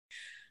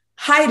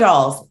Hi,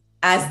 dolls.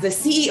 As the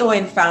CEO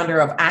and founder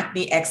of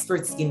Acne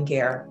Expert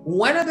Skincare,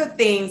 one of the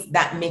things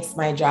that makes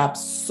my job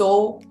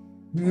so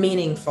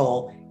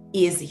meaningful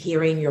is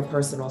hearing your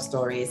personal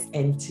stories.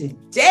 And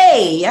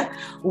today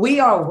we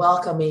are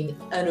welcoming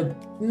an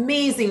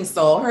amazing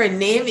soul. Her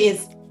name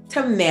is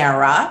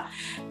Tamera.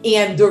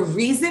 And the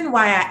reason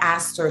why I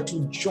asked her to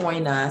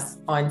join us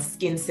on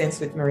Skinsense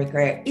with Marie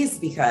Claire is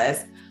because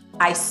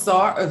I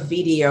saw a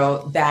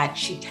video that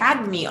she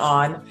tagged me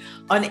on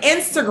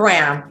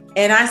Instagram.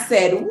 And I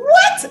said,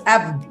 what?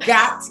 I've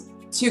got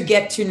to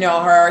get to know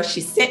her. She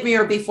sent me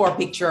her before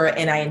picture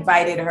and I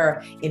invited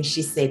her and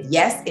she said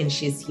yes. And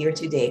she's here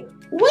today.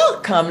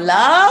 Welcome,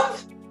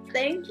 love.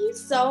 Thank you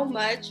so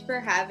much for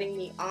having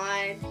me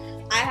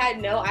on. I had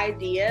no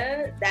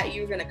idea that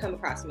you were going to come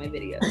across my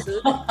videos. So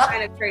it's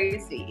kind of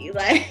crazy.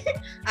 Like,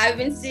 I've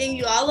been seeing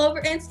you all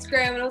over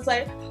Instagram and I was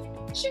like,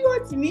 she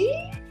wants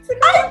me?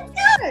 I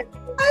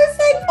was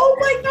like, oh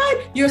my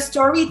God, your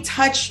story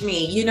touched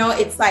me. You know,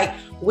 it's like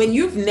when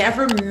you've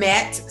never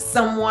met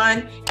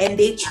someone and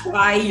they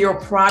try your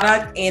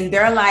product and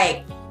they're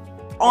like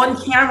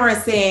on camera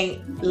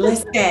saying,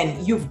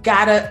 listen, you've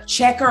got to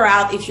check her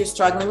out if you're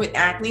struggling with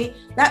acne.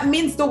 That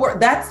means the word.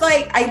 That's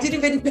like, I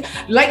didn't even,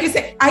 like you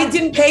said, I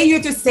didn't pay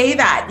you to say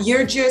that.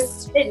 You're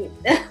just,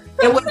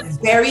 it was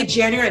very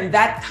genuine.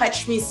 That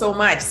touched me so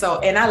much. So,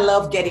 and I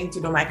love getting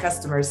to know my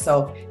customers.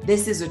 So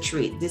this is a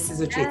treat. This is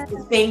a treat.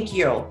 So thank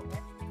you.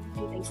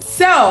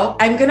 So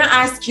I'm going to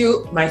ask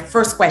you my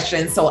first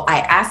question. So I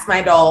asked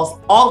my dolls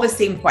all the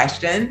same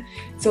question.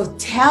 So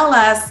tell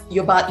us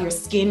about your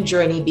skin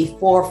journey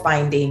before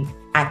finding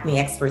Acne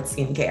Expert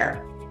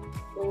Skincare.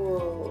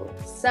 Ooh,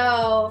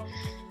 so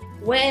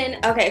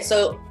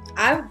so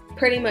I've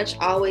pretty much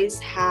always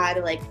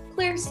had like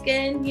clear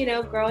skin, you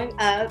know, growing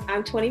up.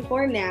 I'm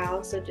 24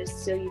 now, so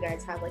just so you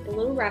guys have like a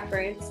little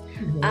reference.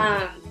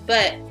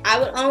 But I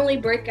would only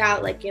break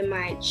out like in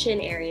my chin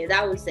area.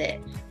 That was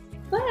it.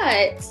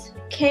 But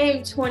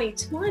came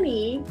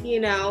 2020,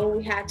 you know,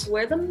 we had to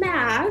wear the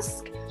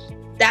mask.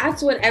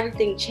 That's when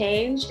everything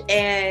changed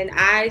and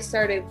I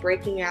started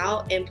breaking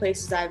out in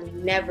places I've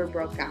never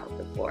broke out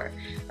before,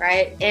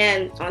 right?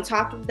 And on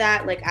top of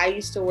that, like I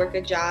used to work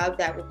a job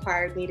that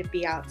required me to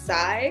be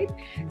outside.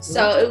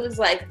 So it was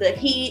like the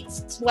heat,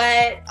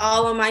 sweat,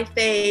 all on my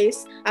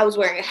face. I was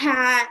wearing a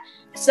hat.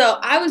 So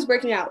I was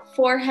breaking out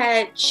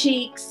forehead,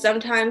 cheeks,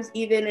 sometimes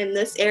even in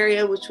this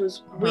area, which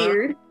was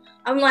weird.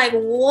 I'm like,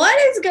 what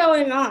is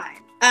going on?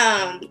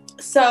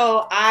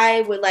 So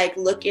I would like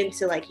look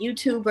into like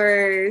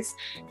YouTubers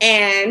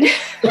and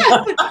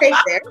I would take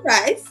their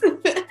advice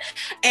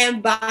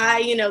and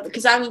buy, you know,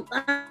 because I'm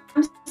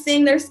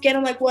seeing their skin.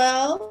 I'm like,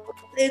 well,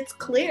 it's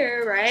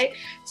clear, right?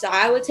 So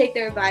I would take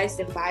their advice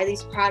and buy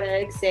these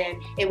products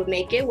and it would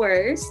make it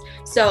worse.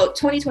 So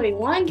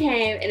 2021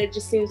 came and it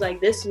just seems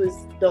like this was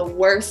the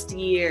worst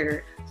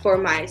year for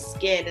my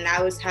skin, and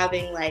I was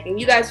having like, and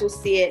you guys will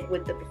see it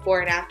with the before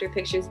and after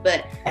pictures,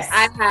 but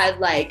I had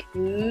like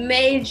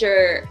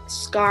major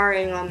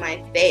scarring on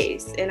my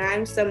face, and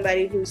I'm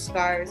somebody who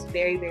scars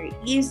very, very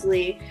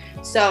easily.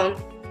 So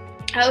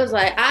I was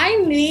like, I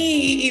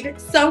need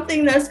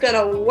something that's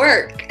gonna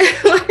work.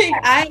 Like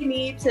I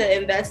need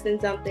to invest in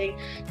something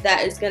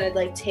that is gonna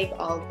like take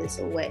all of this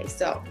away.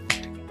 So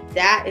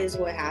that is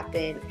what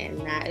happened, and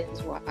that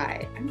is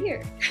why I'm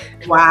here.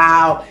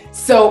 Wow.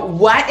 So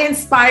what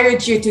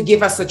inspired you to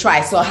give us a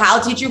try? So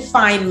how did you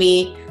find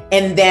me?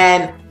 And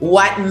then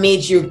what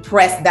made you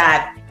press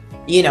that,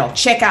 you know,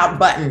 checkout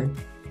button?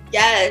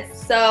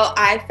 Yes. So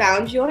I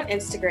found you on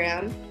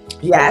Instagram.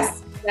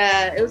 Yes.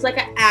 It was like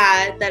an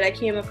ad that I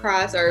came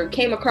across, or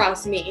came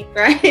across me,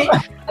 right?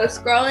 I was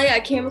scrolling,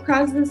 I came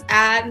across this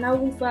ad and I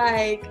was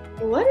like,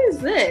 what is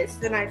this?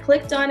 And I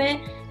clicked on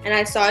it and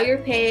I saw your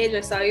page,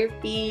 I saw your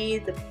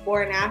feed, the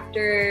before and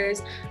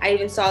afters. I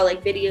even saw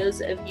like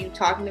videos of you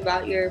talking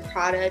about your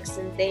products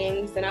and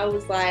things. And I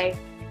was like,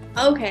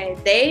 okay,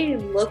 they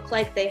look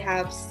like they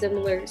have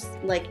similar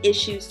like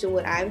issues to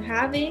what I'm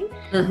having.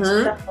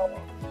 So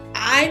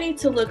I need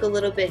to look a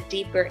little bit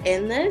deeper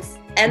in this.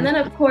 And then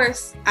of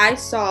course I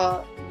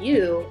saw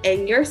you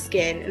and your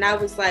skin and I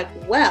was like,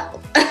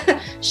 well,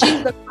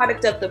 she's the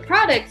product of the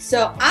product.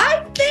 So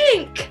I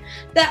think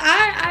that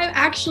I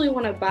actually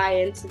want to buy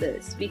into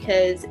this,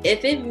 because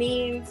if it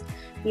means,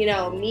 you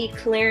know, me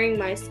clearing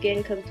my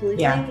skin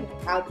completely,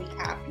 I'll be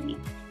happy.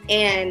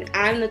 And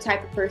I'm the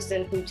type of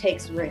person who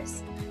takes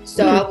risks.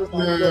 So I was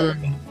like, look,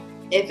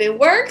 if it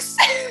works,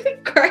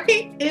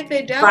 great. If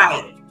it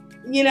don't,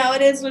 you know,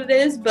 it is what it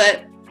is.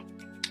 But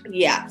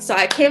yeah, so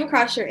I came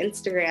across your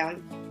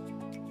Instagram.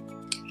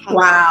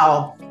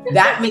 Wow,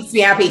 that makes me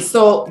happy.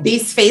 So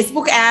these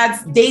Facebook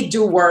ads, they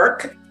do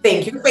work.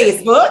 Thank you,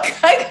 Facebook,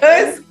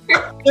 because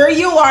here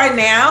you are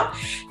now.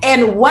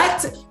 And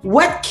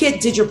what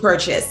kit did you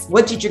purchase?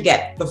 What did you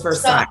get the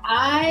first time?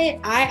 I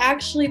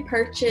actually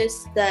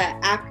purchased the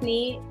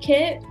acne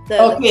kit.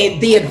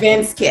 The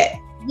advanced kit.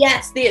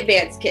 Yes, the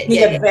advanced kit.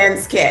 The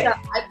advanced kit. So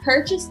I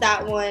purchased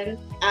that one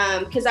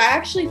because I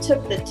actually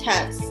took the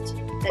test.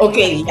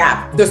 Okay,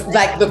 yeah,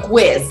 like the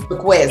quiz.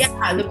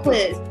 Yeah, the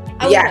quiz.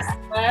 I was like,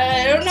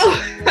 I don't know.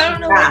 I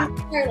don't know where to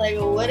start. Like,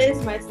 what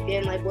is my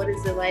skin? Like, what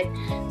is it like?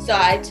 So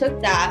I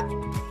took that,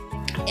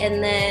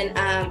 and then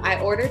I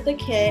ordered the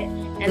kit,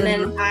 and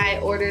then I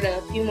ordered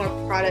a few more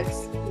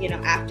products, you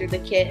know, after the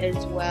kit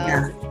as well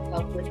to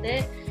help with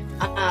it.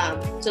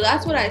 So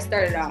that's what I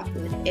started off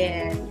with,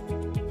 and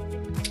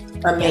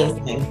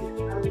amazing.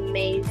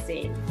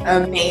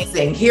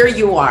 Here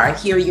you are.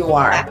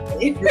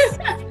 Exactly.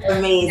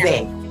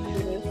 Amazing.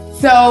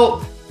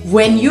 So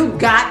when you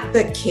got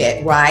the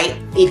kit, right,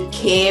 it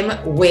came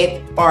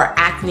with our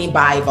acne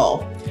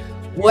Bible.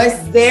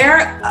 Was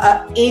there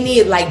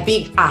any like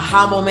big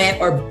aha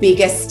moment or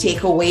biggest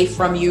takeaway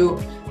from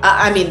you?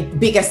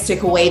 Biggest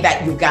takeaway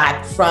that you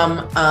got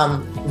from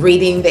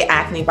reading the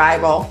acne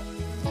Bible?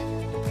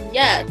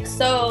 Yeah,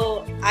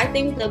 so I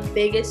think the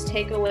biggest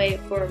takeaway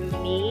for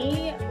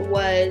me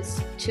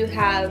was to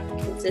have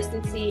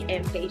consistency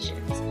and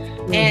patience.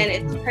 And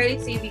it's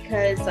crazy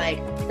because like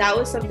that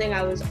was something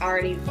I was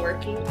already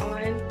working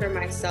on for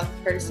myself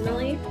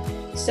personally.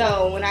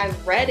 So when I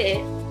read it,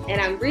 and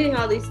I'm reading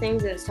all these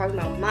things, and it's talking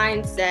about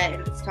mindset,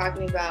 and it's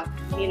talking about,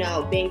 you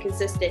know, being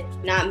consistent,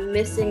 not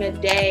missing a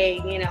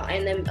day, you know,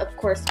 and then of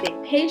course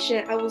being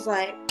patient, I was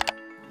like,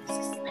 this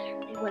is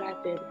literally what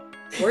I've been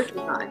working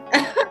on.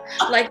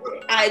 Like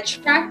I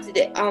attracted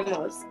it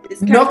almost.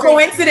 It's no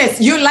coincidence.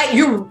 You did.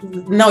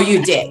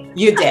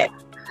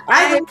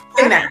 I didn't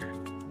think that.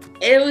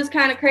 It was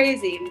kind of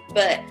crazy,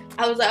 but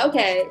I was like,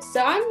 okay,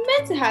 so I'm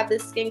meant to have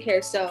this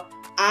skincare, so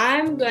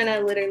I'm gonna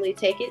literally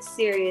take it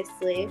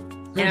seriously,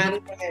 and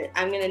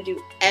I'm gonna do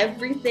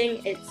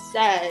everything it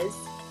says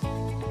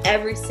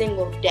every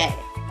single day,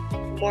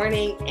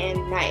 morning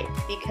and night,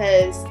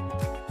 because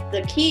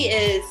the key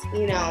is,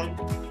 you know,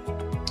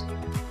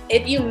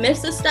 if you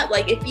miss a step,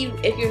 like if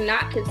you're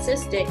not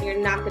consistent, you're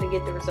not gonna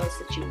get the results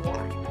that you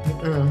want.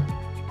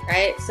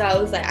 Right? So I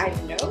was like, I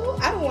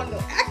don't want no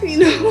acne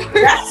no more.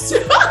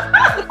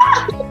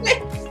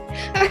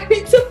 I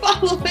need to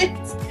follow it.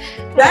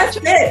 That's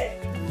it.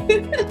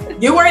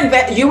 You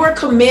were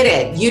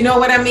committed. You know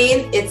what I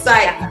mean? It's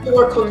like you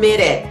were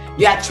committed.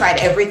 You had tried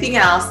everything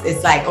else.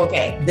 It's like,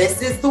 okay,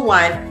 this is the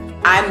one.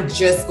 I'm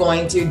just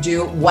going to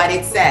do what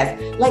it says.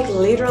 Like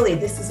literally,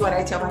 this is what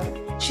I tell my friends.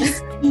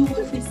 Just do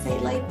what we say.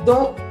 Like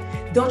don't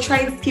try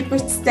and skip a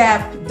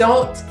step.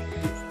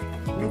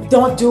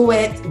 Don't do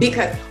it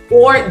because,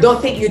 or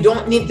don't think you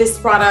don't need this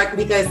product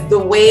because the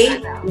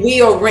way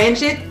we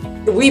arrange it,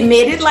 we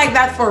made it like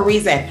that for a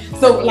reason.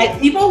 So like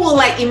people will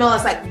like email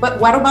us like, but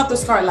what about the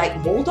scar? Like,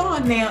 hold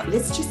on now,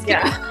 let's just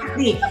get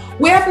acne.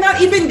 We have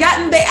not even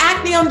gotten the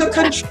acne under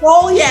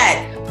control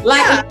yet.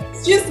 Like,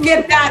 let's just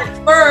get that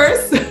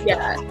first.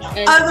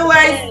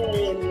 Otherwise,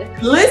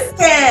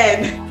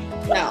 listen.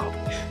 No.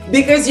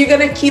 Because you're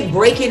gonna keep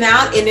breaking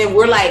out, and then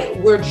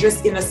we're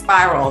just in a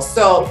spiral.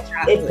 So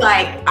it's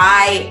like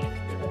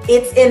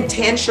it's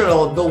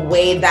intentional the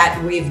way that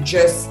we've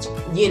just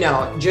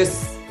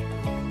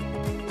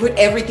put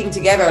everything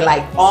together,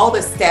 like all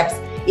the steps,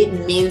 it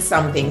means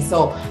something.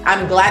 So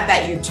I'm glad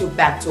that you took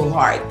that to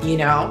heart, you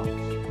know?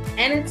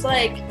 And it's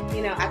like,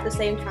 you know, at the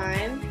same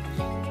time,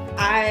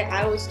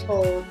 I was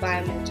told by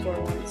a mentor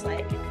once,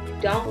 like,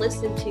 don't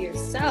listen to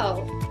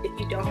yourself if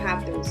you don't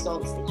have the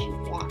results that you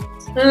want.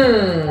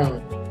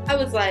 I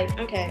was like,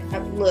 okay,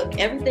 look,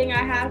 everything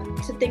I have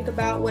to think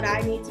about what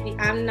I need to be,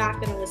 I'm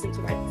not going to listen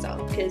to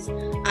myself because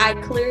I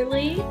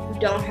clearly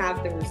don't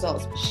have the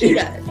results. She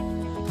does.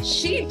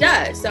 She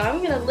does. So I'm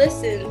going to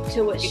listen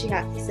to what she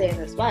has to say in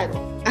this Bible.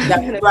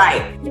 That's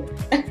right.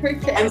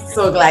 I'm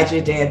so glad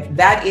you did.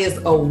 That is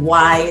a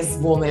wise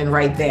woman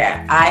right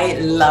there. I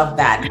love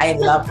that.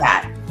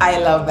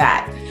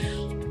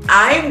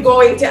 I'm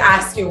going to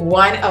ask you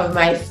one of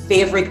my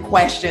favorite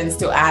questions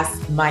to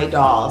ask my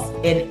dolls,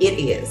 and it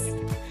is,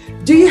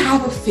 do you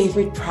have a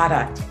favorite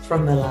product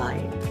from the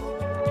line?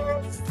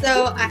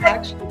 So I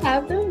actually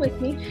have them with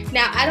me.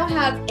 Now, I don't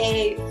have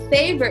a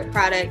favorite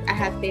product. I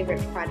have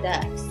favorite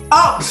products.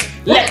 Oh,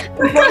 let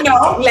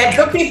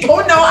the people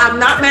know. I'm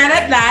not mad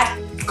at that.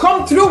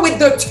 Come through with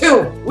the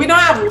two. We don't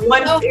have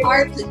one. It's so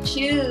hard to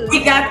choose.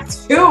 We got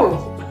two.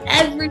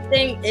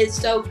 Everything is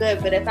so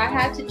good, but if I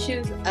had to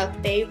choose a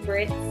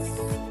favorite,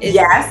 it's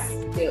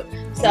two.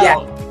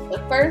 So the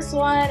first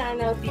one, I don't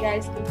know if you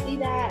guys can see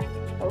that.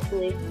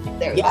 Hopefully,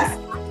 there we go.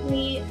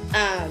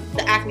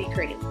 The acne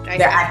cream.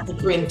 The acne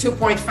cream,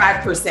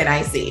 2.5%.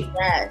 I see.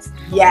 Yes.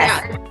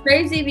 Yes. Now, it's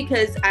crazy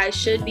because I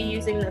should be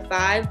using the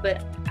 5,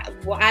 but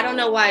I don't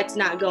know why it's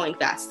not going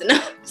fast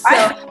enough. So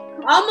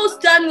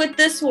almost done with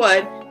this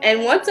one,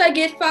 and once I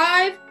get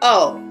 5,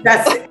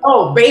 that's it.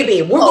 Oh baby,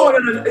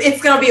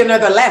 it's gonna be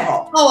another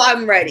level. Oh,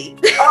 I'm ready.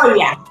 Oh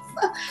yeah.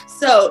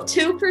 So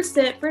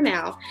 2% for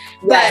now.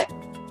 Right. But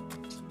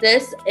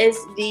this is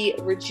the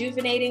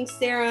rejuvenating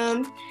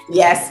serum.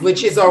 Yes,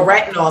 which is a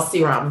retinol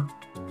serum.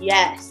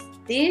 Yes.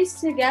 These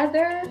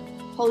together,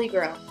 holy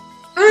grail.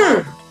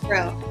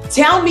 Grail.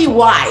 Tell me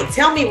why.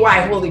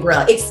 Holy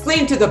grail.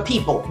 Explain to the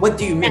people. What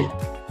do you mean?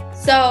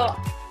 So,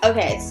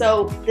 okay.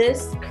 So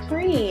this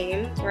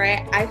cream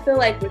right? I feel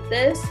like with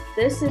this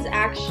is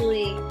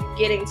actually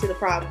getting to the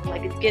problem.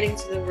 Like, it's getting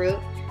to the root.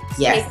 It's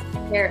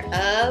taking care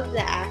of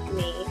the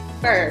acne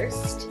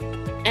first.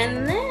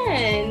 And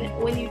then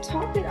when you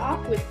top it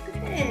off with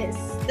this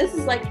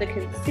is like the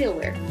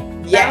concealer.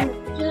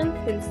 Foundation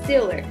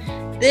concealer.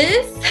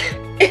 This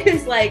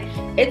is like,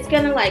 it's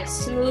gonna like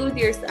smooth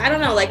your, I don't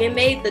know, like it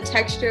made the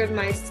texture of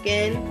my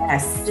skin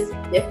just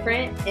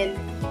different, and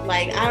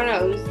like, I don't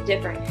know, it was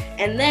different.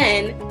 And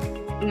then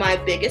my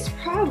biggest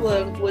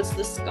problem was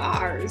the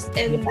scars,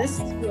 and this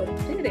is what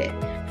did it.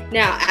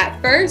 Now, at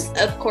first,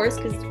 of course,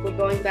 because we're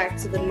going back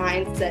to the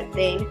mindset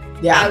thing,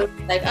 I was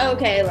like, oh,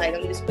 okay, like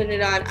I'm just putting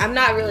it on. I'm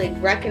not really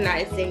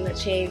recognizing the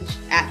change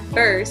at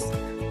first,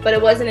 but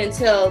it wasn't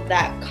until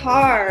that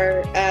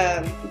car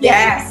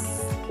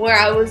where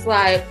I was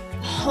like,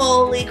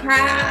 holy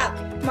crap,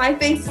 my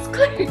face is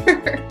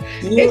clear.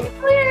 It's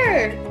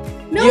clear.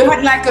 No, you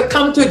had like a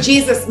come to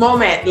Jesus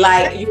moment,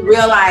 like you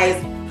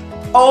realize,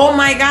 oh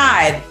my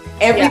God,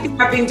 everything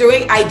I've been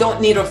doing, I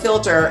don't need a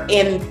filter.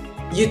 And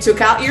you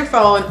took out your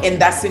phone, and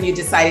that's when you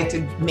decided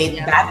to make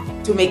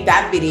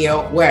that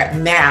video where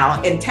now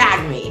and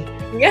tag me.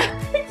 Yeah,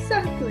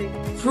 exactly.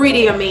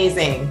 Pretty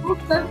amazing. Full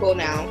circle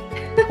now.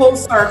 Full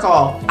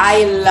circle.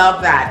 I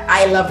love that.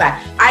 I love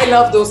that. I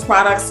love those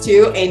products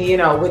too. And you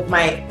know, with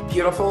my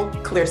beautiful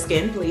clear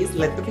skin, please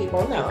let the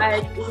people know.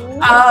 I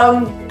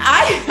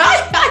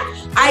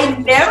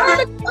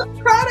never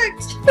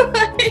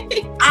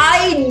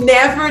I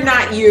never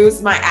not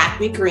use my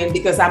acne cream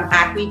because I'm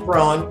acne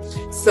prone.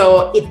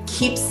 So it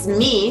keeps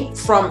me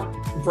from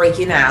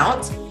breaking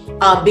out.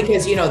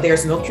 Because you know,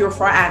 there's no cure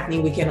for acne,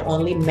 we can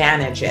only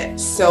manage it.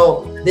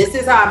 So this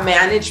is how I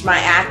manage my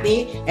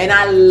acne. And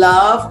I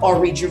love our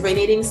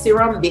rejuvenating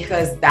serum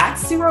because that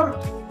serum,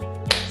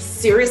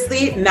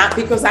 seriously, not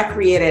because I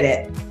created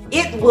it,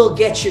 it will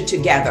get you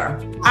together.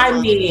 I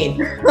mean,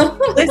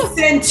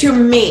 listen to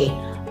me.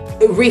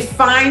 It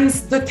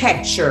refines the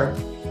texture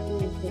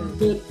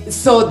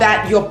so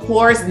that your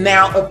pores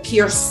now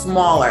appear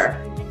smaller,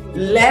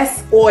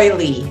 less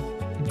oily,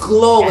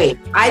 glowing.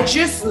 I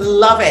just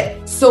love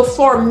it. So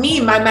for me,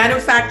 my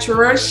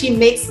manufacturer, she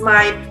makes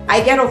mine,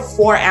 I get a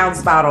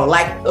 4-ounce bottle,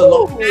 like a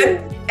lotion,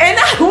 and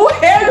I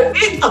wear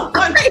it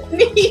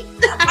underneath.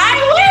 I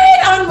wear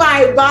it on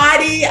my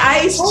body.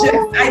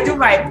 I do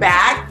my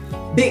back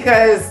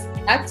because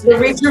the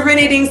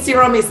rejuvenating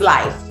serum is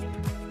life.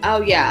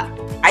 Oh yeah.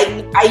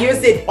 I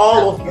use it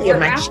all over here,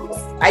 my chest.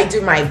 I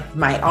do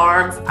my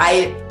arms.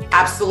 I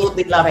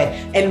absolutely love it.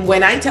 And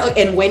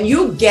when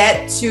you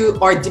get to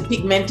our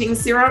depigmenting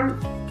serum,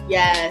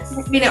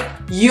 you know,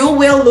 you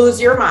will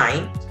lose your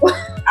mind.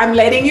 I'm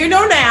letting you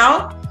know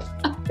now,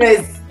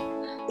 because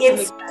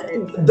it's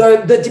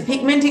the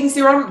depigmenting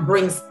serum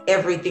brings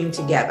everything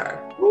together.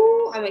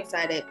 Ooh, I'm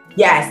excited.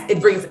 Yes,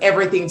 it brings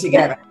everything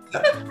together.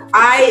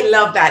 I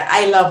love that.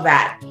 I love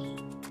that.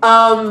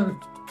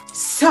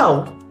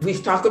 So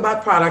we've talked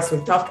about products.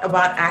 We've talked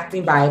about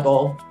Acne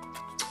Bible.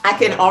 I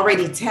can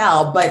already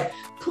tell, but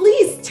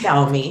please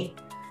tell me,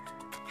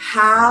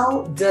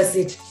 how does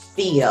it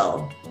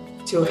feel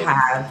to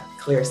have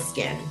clear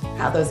skin?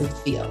 How does it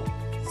feel?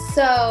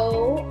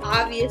 So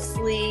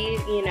obviously,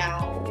 you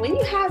know, when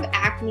you have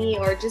acne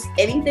or just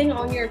anything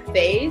on your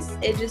face,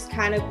 it just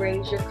kind of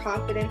brings your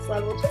confidence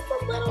level just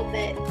a little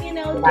bit, you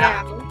know,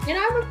 down. And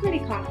I'm a pretty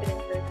confident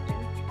person.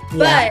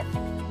 But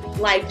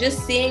like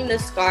just seeing the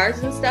scars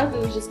and stuff, it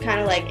was just kind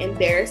of like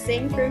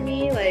embarrassing for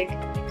me. Like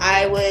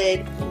I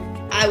would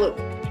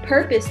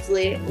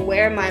purposely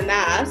wear my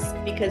mask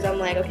because I'm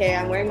like, okay,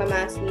 I'm wearing my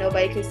mask,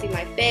 nobody can see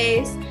my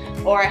face.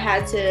 Or I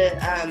had to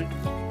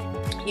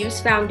use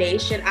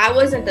foundation. I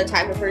wasn't the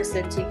type of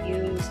person to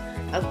use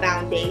a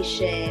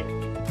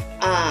foundation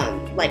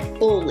like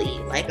fully,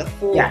 like a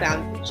full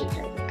foundation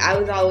type. I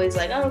was always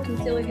like, oh,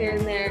 concealer here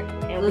and there,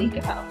 and we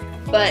go.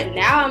 But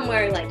now I'm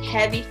wearing like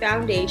heavy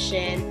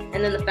foundation,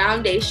 and then the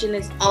foundation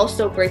is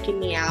also breaking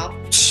me out.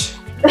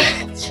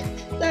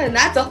 And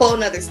that's a whole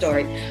nother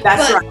story.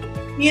 That's right.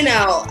 You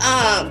know,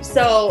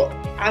 so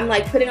I'm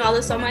like putting all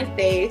this on my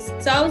face.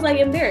 So I was like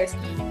embarrassed.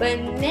 But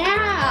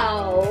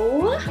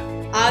now,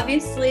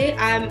 obviously,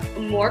 I'm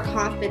more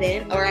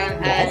confident, or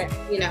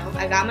you know,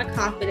 I got my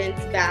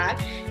confidence back.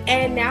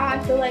 And now I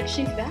feel like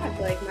she's back.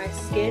 Like my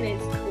skin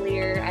is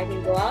clear. I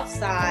can go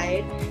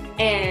outside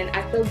and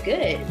I feel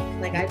good.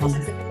 Like I just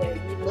feel good.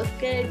 You look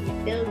good.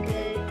 You feel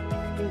good.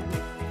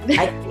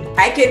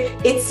 I can,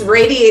 it's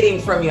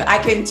radiating from you. I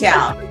can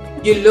tell.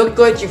 You look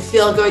good, you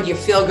feel good, you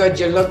feel good,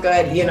 you look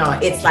good. You know,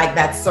 it's like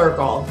that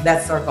circle.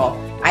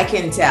 I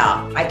can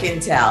tell.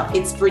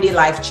 It's pretty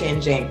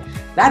life-changing.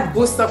 That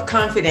boost of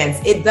confidence,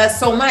 it does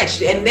so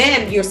much. And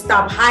then you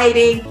stop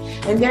hiding.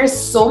 And there's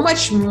so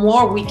much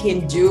more we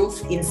can do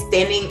in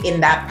standing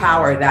in that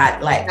power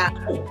that like,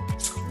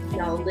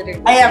 no,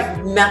 literally. I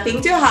have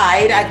nothing to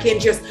hide. I can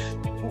just,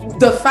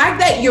 the fact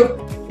that you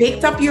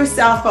picked up your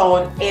cell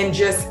phone and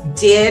just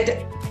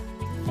did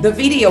the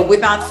video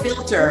without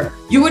filter,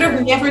 you would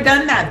have never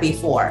done that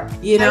before,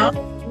 you know?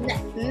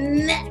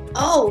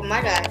 Oh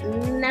my God,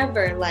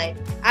 never. Like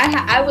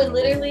I would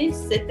literally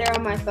sit there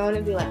on my phone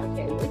and be like,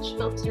 okay, which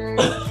filter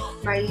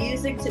am I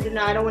using to?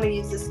 No, I don't want to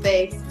use this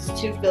face. It's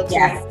too filtered.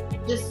 Yes.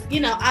 Just, you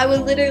know, I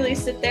would literally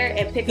sit there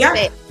and pick a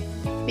face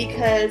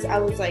because I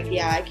was like,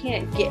 yeah, I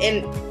can't get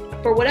in.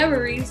 For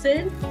whatever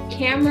reason,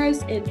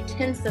 cameras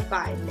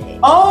intensify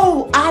things.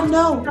 Oh, I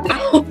know.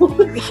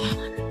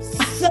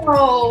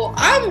 So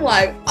I'm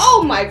like,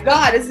 oh my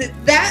God, is it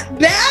that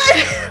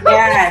bad?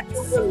 Yes.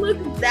 Does it look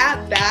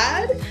that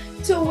bad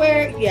to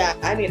where, yeah,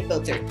 I need a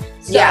filter.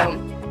 So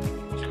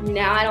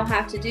now I don't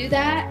have to do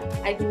that.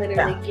 I can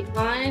literally get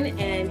on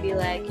and be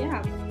like,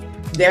 yeah.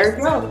 There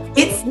you go.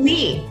 It's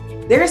me.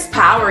 There's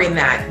power in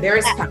that. There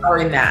is power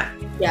in that.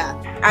 Yeah.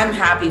 I'm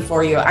happy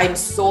for you. I'm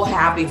so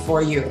happy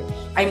for you.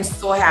 I'm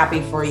so happy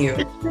for you.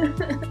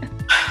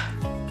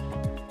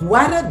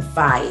 What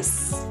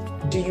advice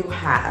do you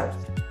have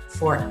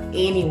for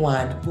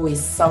anyone who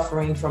is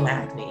suffering from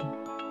acne?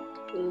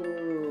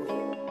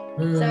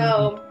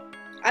 So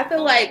I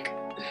feel like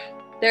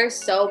there's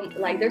so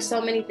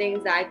many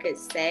things that I could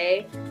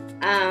say.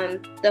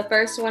 The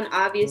first one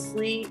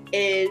obviously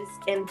is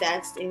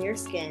invest in your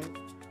skin.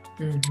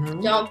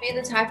 Don't be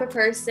the type of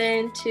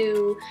person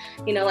to,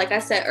 you know, like I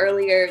said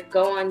earlier,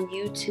 go on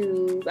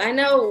YouTube. I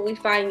know we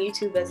find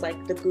YouTube as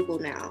like the Google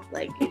now.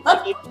 Like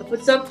if you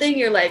put something,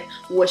 you're like,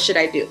 what should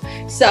I do?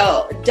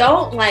 So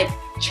don't like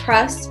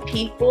trust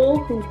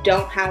people who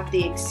don't have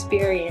the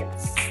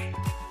experience.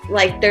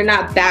 Like they're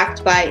not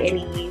backed by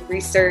any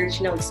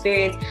research, no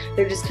experience.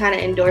 They're just kind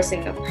of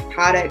endorsing a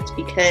product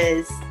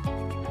because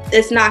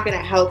it's not going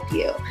to help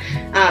you.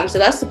 So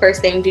that's the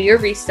first thing. Do your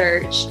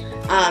research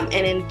and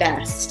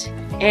invest.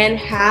 And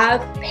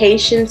have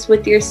patience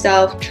with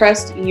yourself.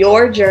 Trust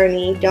your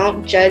journey.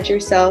 Don't judge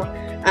yourself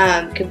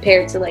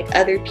compared to like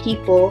other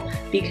people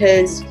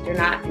because you're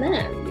not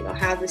them. You don't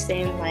have the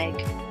same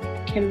like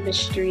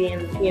chemistry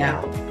and you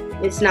know,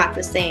 it's not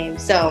the same.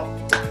 So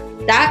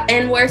that,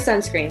 and wear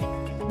sunscreen.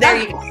 There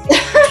you go.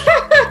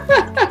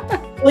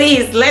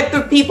 Please let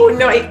the people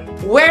know.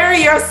 Wear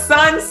your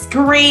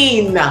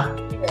sunscreen.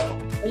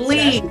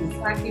 Please.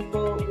 Black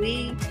people,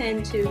 we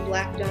tend to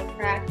black don't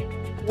crack.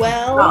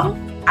 Well,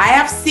 I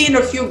have seen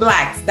a few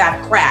blacks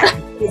that crack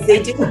because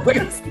they didn't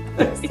wear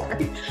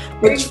sunscreen.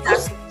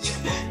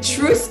 But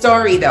true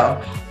story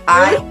though.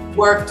 I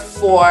worked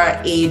for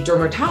a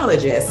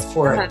dermatologist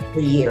for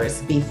 3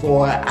 years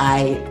before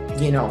I,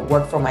 you know,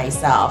 worked for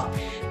myself.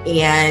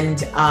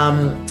 And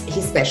he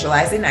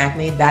specialized in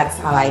acne. That's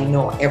how I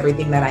know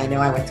everything that I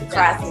know. I went to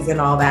classes and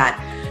all that.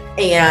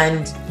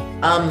 And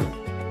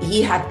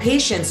he had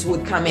patients who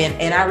would come in,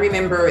 and I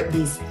remember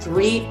these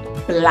 3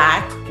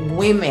 Black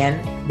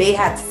women, they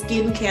had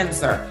skin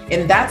cancer.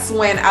 And that's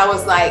when I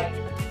was like,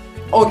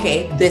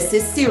 okay, this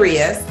is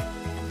serious.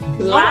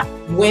 Black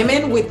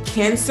women with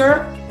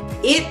cancer,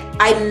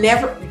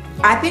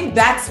 I think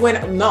that's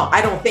when, no,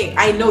 I don't think,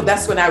 I know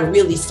that's when I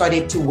really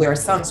started to wear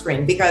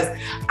sunscreen because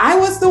I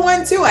was the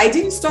one too. I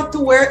didn't start to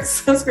wear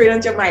sunscreen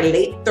until my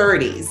late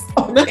 30s.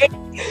 Okay.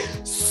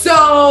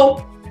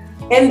 So,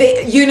 and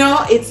they, you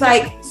know, it's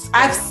like,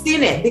 I've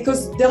seen it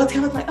because they'll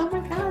tell us like, oh my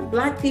God,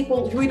 Black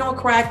people, we don't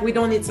crack, we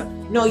don't need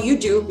some. No, you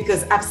do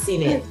because I've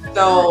seen it.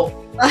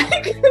 So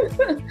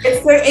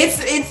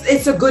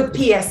it's a good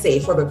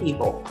PSA for the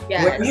people.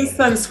 Wear your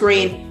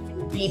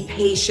sunscreen, be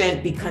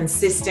patient, be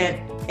consistent,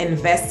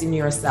 invest in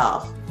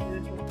yourself.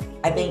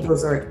 I think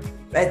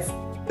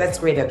that's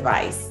great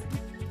advice.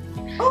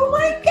 Oh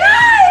my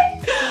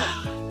God.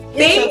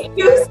 Thank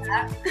you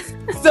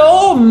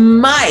so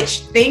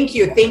much. Thank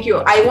you. Thank you.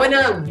 I want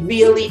to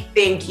really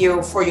thank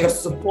you for your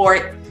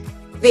support.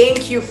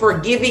 Thank you for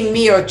giving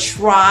me a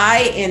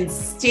try and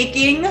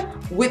sticking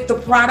with the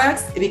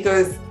products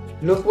because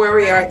look where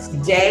we are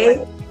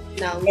today.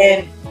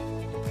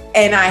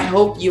 And I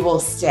hope you will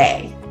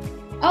stay.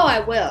 Oh, I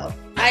will.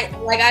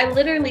 I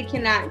literally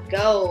cannot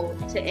go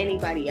to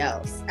anybody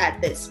else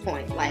at this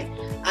point. Like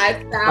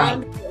I've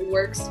found what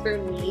works for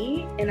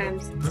me and I'm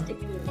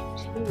sticking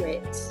to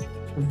it.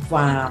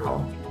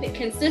 Wow.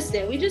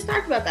 Consistent. We just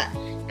talked about that.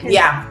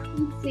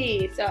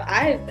 Consistency. So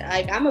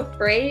I'm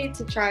afraid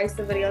to try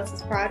somebody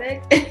else's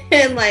product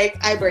and like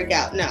I break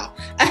out. No.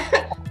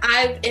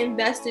 I've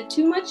invested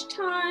too much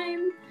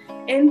time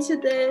into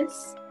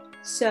this.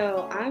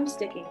 So I'm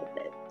sticking with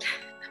it.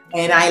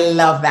 And I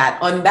love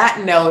that. On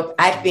that note,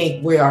 I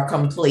think we are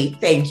complete.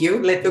 Thank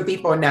you. Let the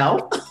people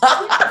know.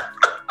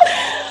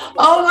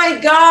 Oh my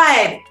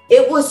God.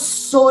 It was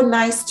so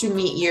nice to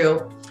meet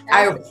you.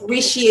 I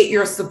appreciate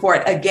your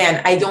support.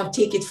 Again, I don't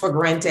take it for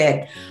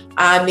granted.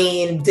 I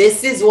mean,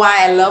 this is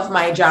why I love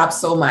my job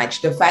so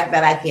much. The fact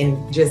that I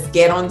can just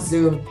get on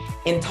Zoom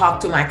and talk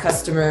to my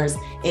customers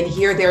and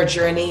hear their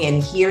journey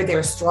and hear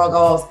their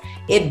struggles.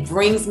 It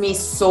brings me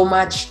so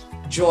much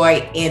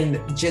joy and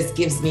just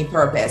gives me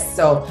purpose.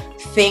 So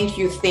thank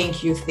you,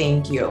 thank you,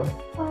 thank you.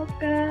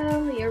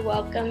 Welcome. You're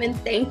welcome. And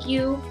thank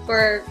you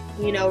for,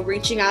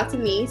 reaching out to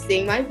me,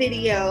 seeing my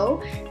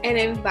video and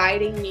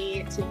inviting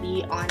me to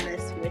be on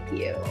this with with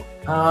you.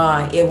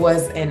 It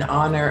was an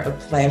honor, a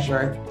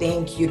pleasure.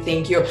 Thank you,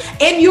 thank you.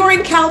 And you're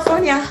in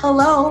California.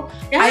 Hello.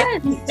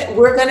 Yes.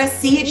 We're gonna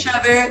see each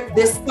other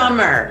this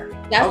summer.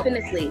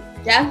 Definitely,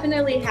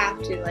 definitely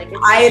have to. Like,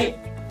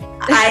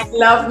 I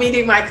love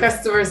meeting my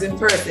customers in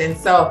person.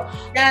 So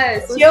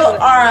yes, till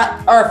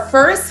our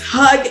first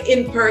hug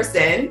in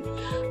person,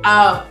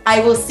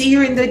 I will see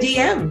you in the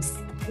DMs.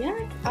 Yeah.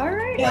 All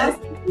right. Yes.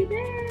 I'll see you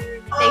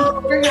there. Thank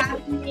you for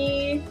having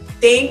me.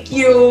 Thank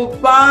you.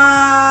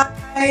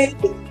 Bye.